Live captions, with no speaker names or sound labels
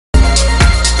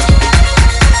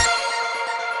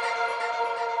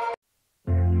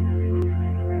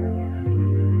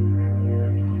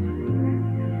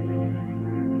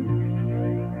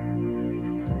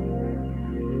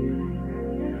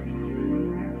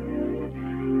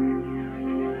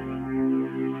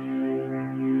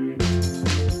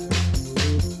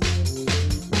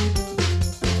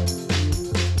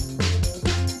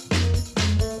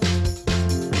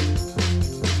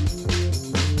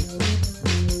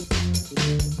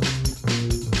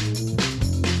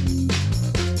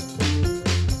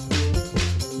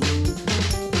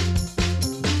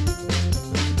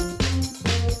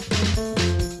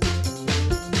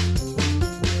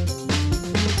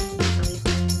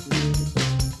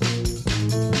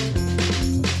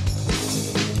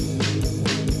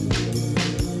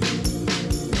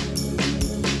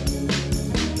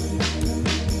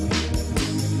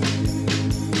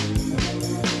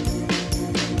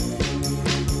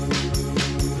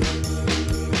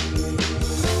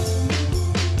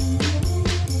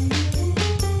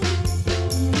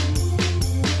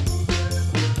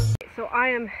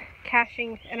am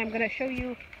caching, and I'm going to show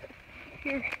you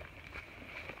here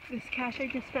this cache I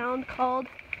just found called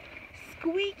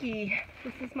Squeaky.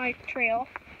 This is my trail.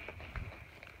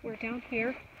 We're down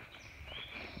here,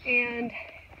 and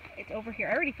it's over here.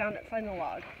 I already found it inside the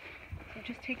log. I'm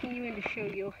just taking you in to show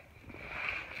you.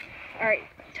 Alright,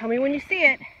 tell me when you see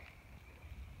it.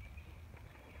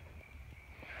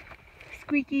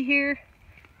 Squeaky here.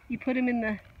 You put him in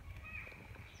the...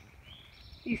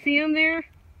 You see him there?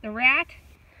 The rat?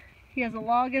 He has a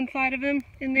log inside of him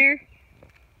in there.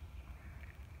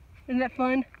 Isn't that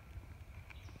fun?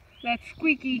 That's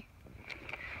Squeaky.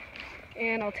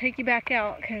 And I'll take you back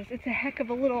out because it's a heck of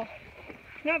a little...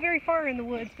 Not very far in the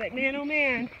woods, but man oh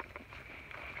man.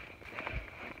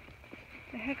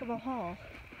 A heck of a haul.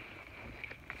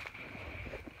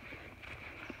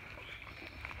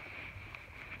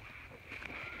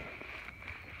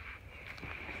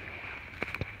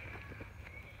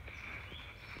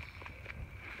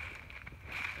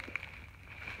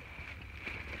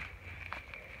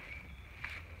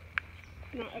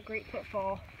 Not a great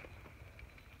footfall.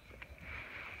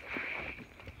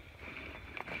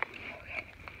 Okay,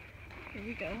 here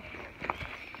we go.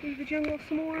 Through the jungle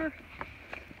some more.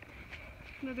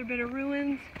 Another bit of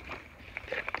ruins.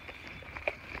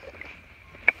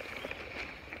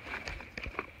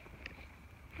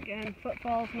 Again,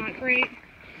 footfall's not great.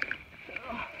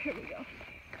 Oh, here we go.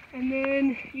 And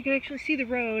then you can actually see the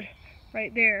road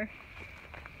right there.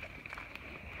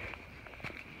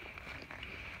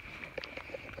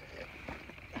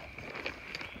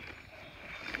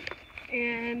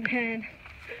 And then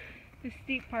this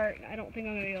steep part, I don't think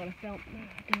I'm going to be able to film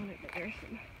down it, but there's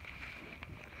some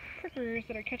prickers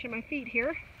that are catching my feet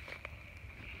here.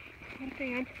 Not a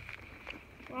fan.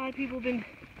 A lot of people have been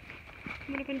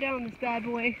coming up and down this bad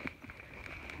boy.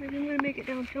 Maybe I'm going to make it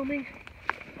down filming.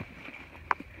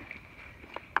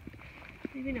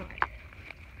 Maybe not.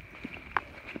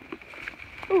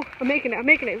 Ooh, I'm making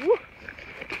it, Woo!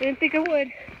 I didn't think I would.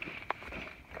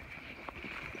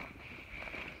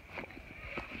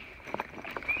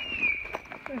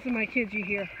 Those are my kids you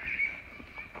hear.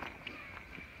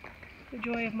 The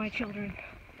joy of my children.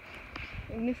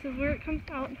 And this is where it comes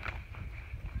out.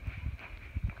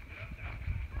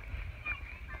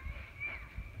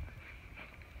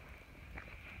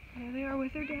 There they are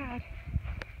with their dad.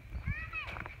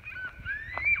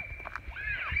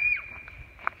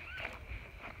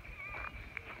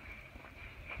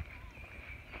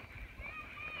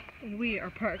 And we are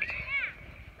parked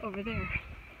over there.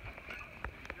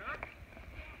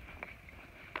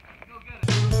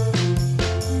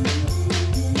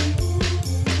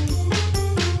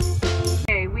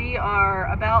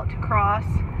 About to cross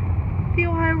the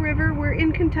Ohio River. We're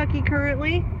in Kentucky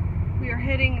currently. We are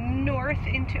heading north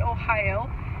into Ohio,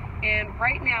 and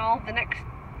right now the next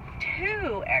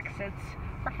 2 exits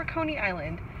are for Coney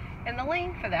Island, and the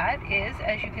lane for that is,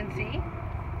 as you can see,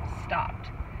 stopped.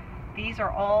 These are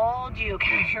all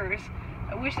geocachers.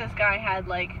 I wish this guy had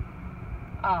like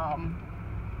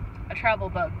a travel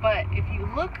bug, but if you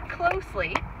look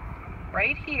closely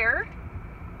right here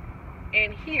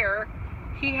and here,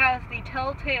 he has the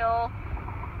telltale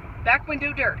back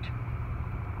window dirt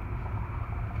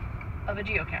of a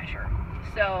geocacher.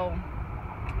 So,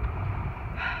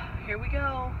 here we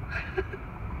go.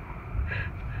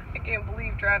 I can't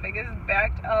believe traffic is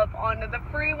backed up onto the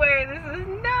freeway. This is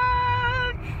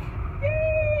nuts!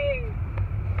 Yay!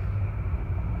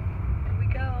 Here we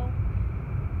go.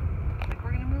 Looks like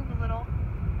we're gonna move a little.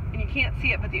 And you can't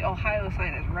see it, but the Ohio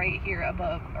sign is right here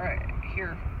above, or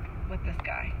here with this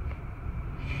guy.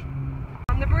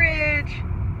 On the bridge,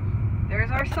 there's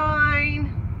our sign.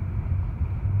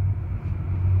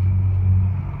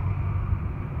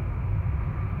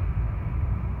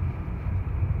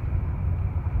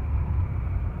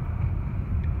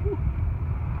 Whew.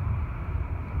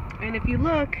 And if you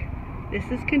look, this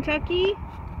is Kentucky,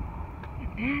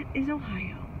 and that is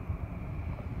Ohio.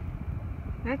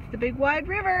 That's the big wide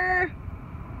river.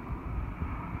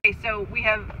 Okay, so we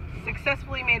have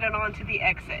successfully made it onto the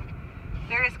exit.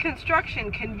 There is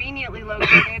construction conveniently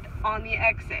located on the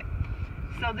exit.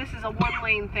 So this is a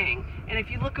 1-lane thing. And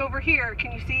if you look over here,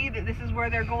 can you see that this is where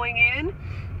they're going in?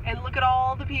 And look at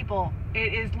all the people.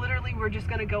 It is literally, we're just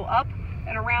gonna go up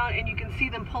and around, and you can see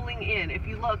them pulling in. If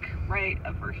you look right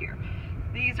over here.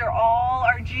 These are all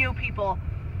our geo people.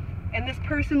 And this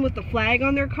person with the flag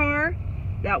on their car,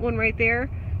 that one right there,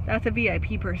 that's a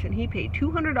VIP person. He paid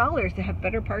 $200 to have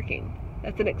better parking.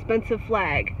 That's an expensive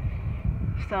flag.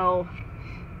 So,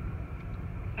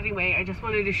 anyway, I just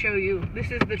wanted to show you, this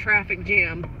is the traffic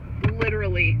jam.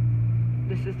 Literally,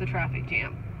 this is the traffic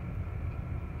jam.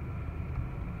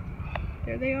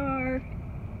 There they are.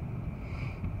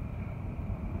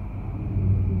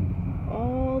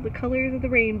 all the colors of the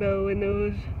rainbow in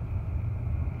those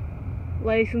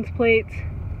license plates.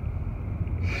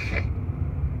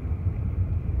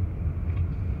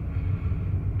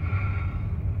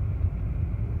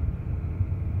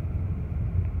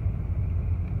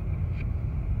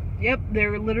 Yep,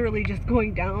 they're literally just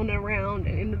going down and around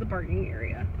and into the parking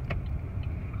area.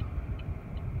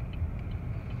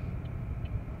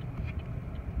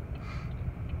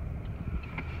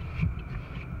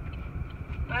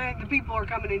 The people are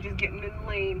coming and just getting in the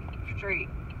lane straight.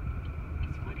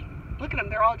 It's funny. Look at them,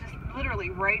 they're all just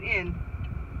literally right in.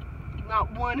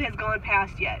 Not one has gone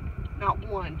past yet. Not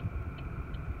one.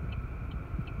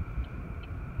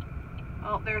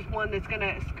 Oh, there's one that's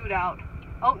gonna scoot out.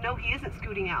 Oh, no, he isn't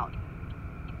scooting out.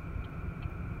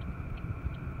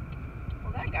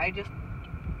 Well, that guy just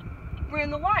ran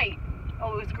the light.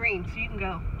 Oh, it was green, so you can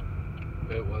go.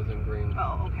 It wasn't green.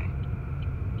 Oh, okay.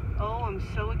 Oh, I'm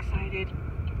so excited.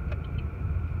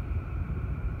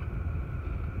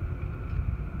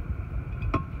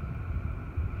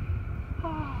 Oh,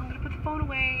 I'm going to put the phone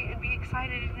away and be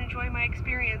excited and enjoy my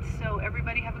experience. So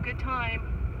everybody have a good time.